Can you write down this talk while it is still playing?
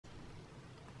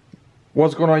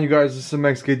What's going on, you guys? This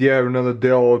is Caddy with another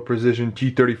Dell Precision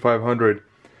T3500.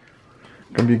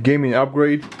 Gonna be a gaming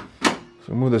upgrade.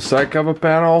 So move the side cover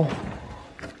panel.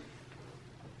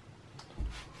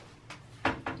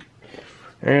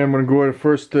 And I'm gonna go ahead and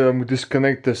first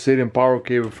disconnect the SATA and power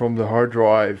cable from the hard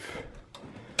drive.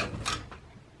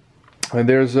 And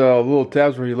there's little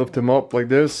tabs where you lift them up like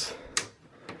this.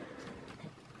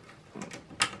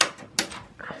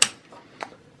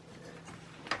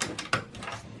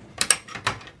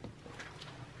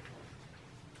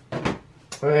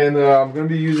 And I'm going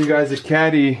to be using, guys, a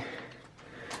Caddy.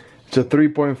 It's a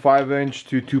 3.5 inch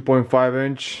to 2.5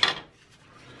 inch.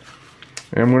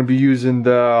 And I'm going to be using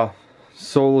the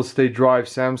solid state drive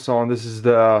Samsung. This is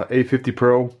the A50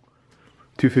 Pro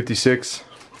 256.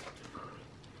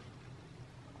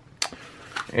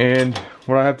 And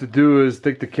what I have to do is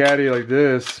take the Caddy like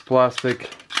this,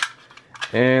 plastic,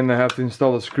 and I have to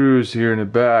install the screws here in the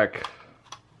back.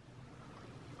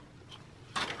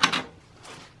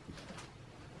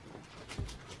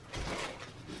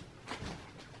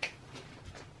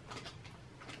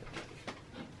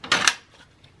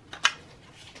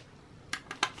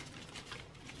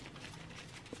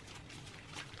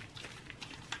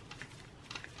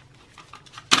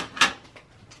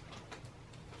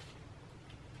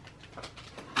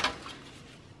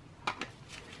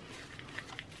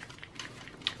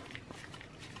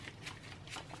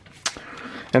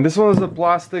 And this one is a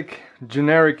plastic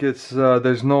generic. It's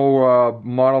there's no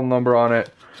model number on it,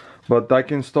 but I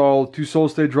can install two solid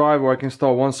state drive, or I can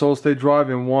install one solid state drive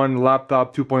and one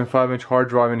laptop 2.5 inch hard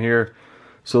drive in here.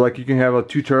 So like you can have a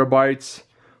 2 terabytes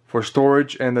for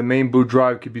storage, and the main boot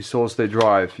drive could be solid state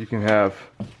drive. You can have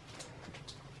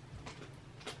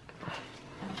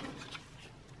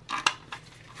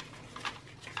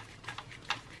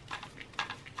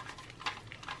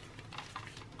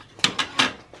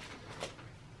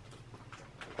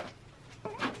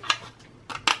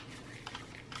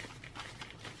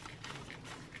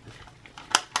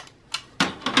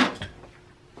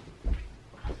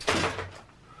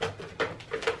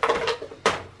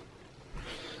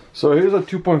So here's a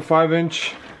 2.5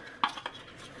 inch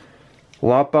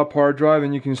laptop hard drive,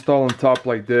 and you can install on top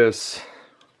like this.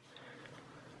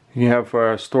 You can have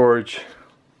for storage.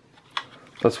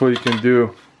 That's what you can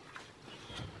do.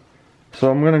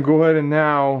 So I'm gonna go ahead and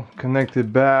now connect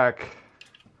it back.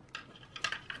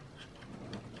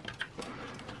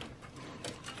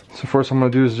 So first I'm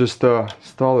gonna do is just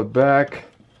install it back.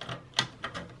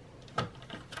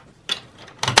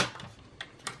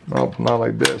 Nope, not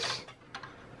like this.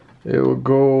 It will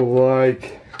go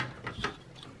like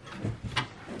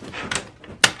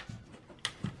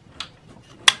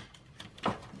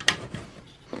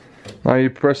now.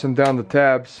 You press them down the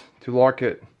tabs to lock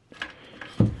it.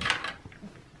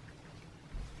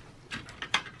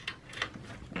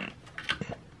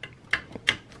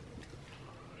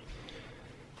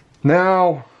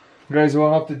 Now, guys, what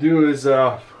I'll have to do is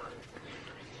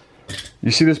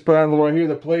you see this panel right here,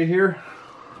 the plate here?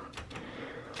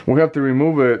 We have to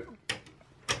remove it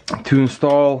to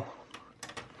install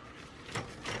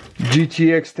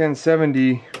GTX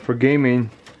 1070 for gaming.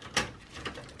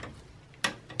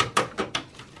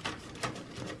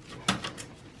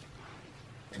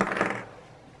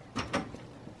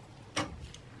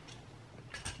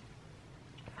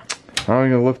 I'm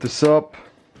gonna lift this up,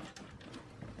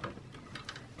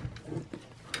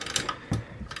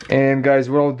 and guys,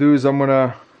 what I'll do is I'm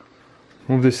gonna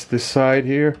move this side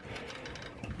here.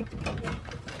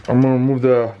 I'm going to remove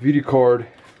the video card.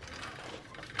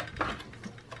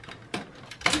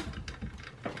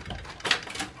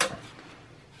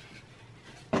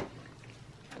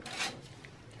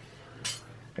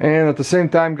 And at the same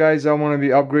time, guys, I want to be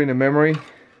upgrading the memory.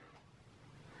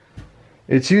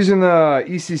 It's using the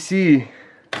ECC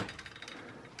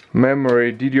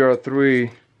memory,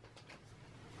 DDR3.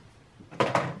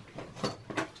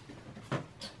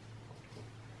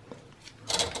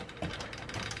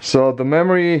 So the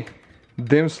memory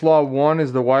DIMM slot 1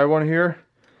 is the Y one here.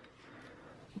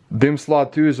 DIMM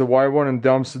slot 2 is the Y one, and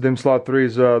DIMM slot 3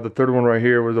 is the third one right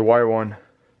here with the Y one.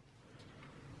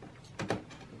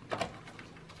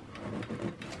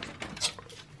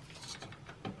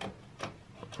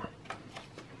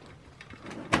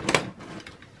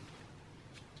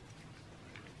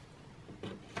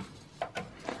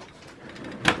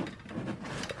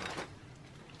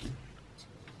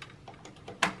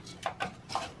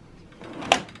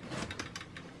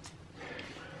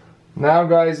 Now,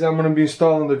 guys, I'm going to be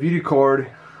installing the video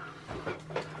card.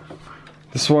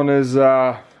 This one is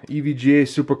EVGA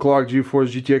Superclock GeForce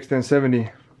GTX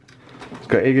 1070. It's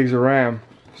got 8 gigs of RAM.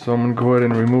 So I'm going to go ahead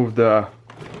and remove the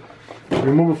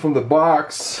remove it from the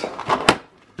box.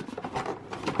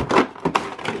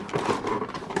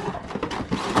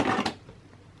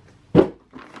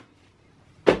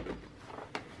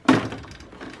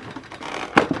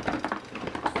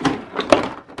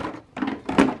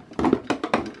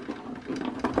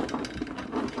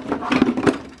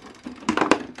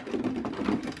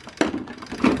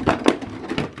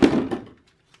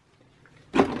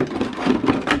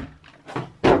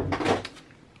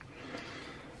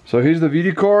 So here's the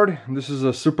video card. This is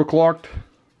a super clocked.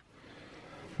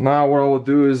 Now what I will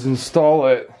do is install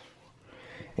it.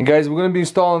 And guys, we're going to be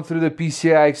installing through the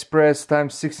PCI Express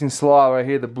x16 slot right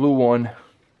here, the blue one.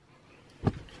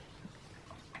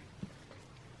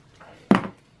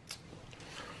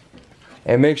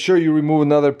 And make sure you remove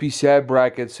another PCI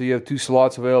bracket so you have 2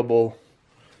 slots available.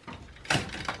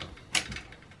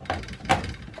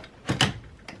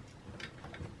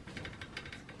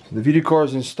 So the video card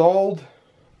is installed.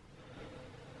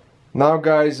 Now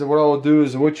guys, what I will do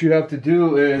is, what you have to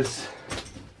do is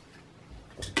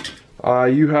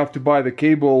you have to buy the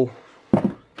cable,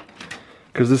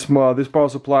 because this power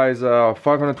supply is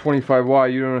 525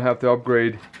 watt. You don't have to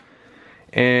upgrade,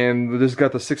 and this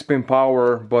got the 6-pin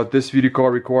power, but this video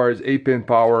card requires 8-pin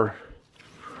power.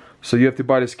 So you have to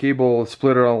buy this cable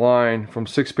splitter online from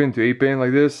 6-pin to 8-pin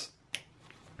like this,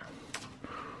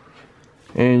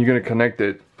 and you're gonna connect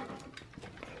it.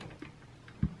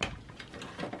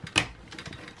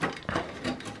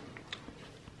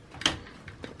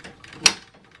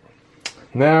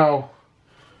 Now,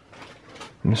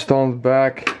 install the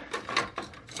back,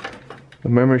 the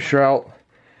memory shroud.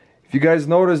 If you guys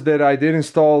noticed that I did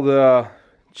install the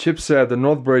chipset, the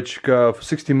Northbridge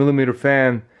 60mm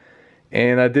fan,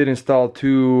 and I did install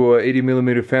 2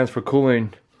 80mm fans for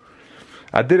cooling.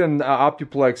 I did an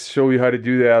Optiplex show you how to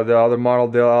do that. The other model,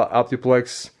 the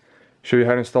Optiplex, show you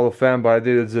how to install a fan, but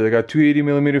I got 2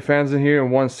 80mm fans in here and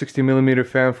 1 60mm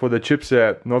fan for the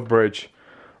chipset, Northbridge.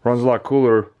 Runs a lot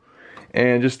cooler.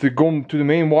 And just to go to the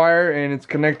main wire, and it's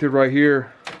connected right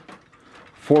here.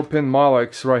 4-pin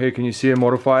Molex right here. Can you see it?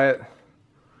 Modify it.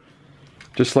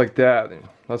 Just like that.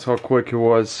 That's how quick it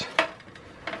was.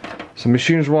 So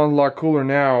machines run a lot cooler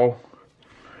now.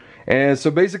 And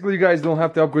so basically, you guys don't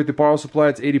have to upgrade the power supply.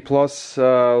 It's 80 plus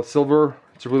silver.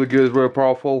 It's really good. It's very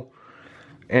powerful.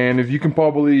 And if you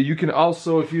can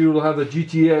also, if you have the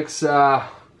GTX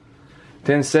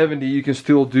 1070, you can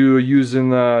still do using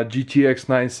GTX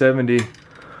 970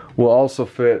 will also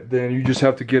fit. Then you just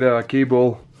have to get a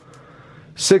cable,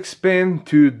 6-pin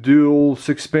to dual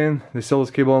 6-pin. They sell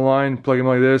this cable online. Plug them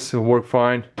like this, it'll work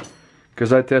fine.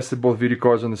 Because I tested both video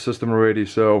cards on the system already.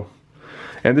 So,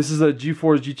 and this is a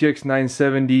GeForce GTX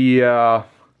 970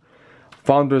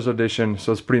 Founders Edition,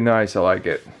 so it's pretty nice. I like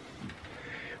it.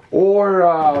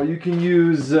 Or you can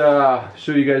use, show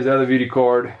you guys the other video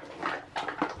card.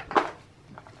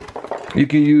 You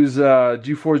can use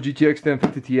GeForce GTX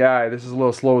 1050 Ti. This is a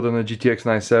little slower than the GTX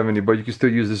 970, but you can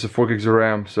still use this at 4 gigs of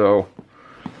RAM, so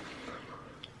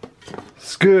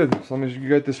it's good. So let me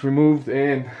get this removed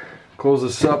and close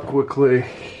this up quickly.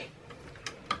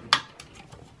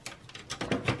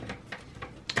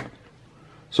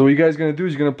 So what you guys are going to do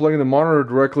is you're going to plug in the monitor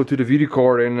directly to the video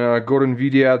card and go to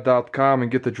NVIDIA.com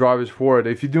and get the drivers for it.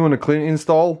 If you're doing a clean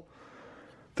install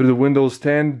through the Windows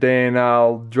 10, then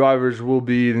drivers will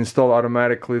be installed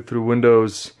automatically through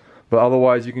Windows, but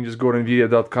otherwise you can just go to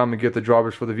NVIDIA.com and get the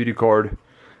drivers for the video card,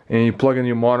 and you plug in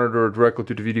your monitor directly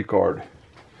to the video card.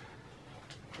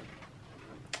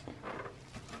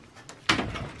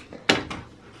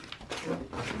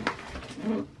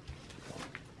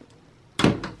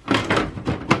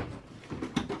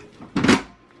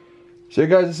 So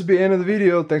guys, this will be the end of the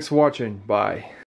video. Thanks for watching. Bye.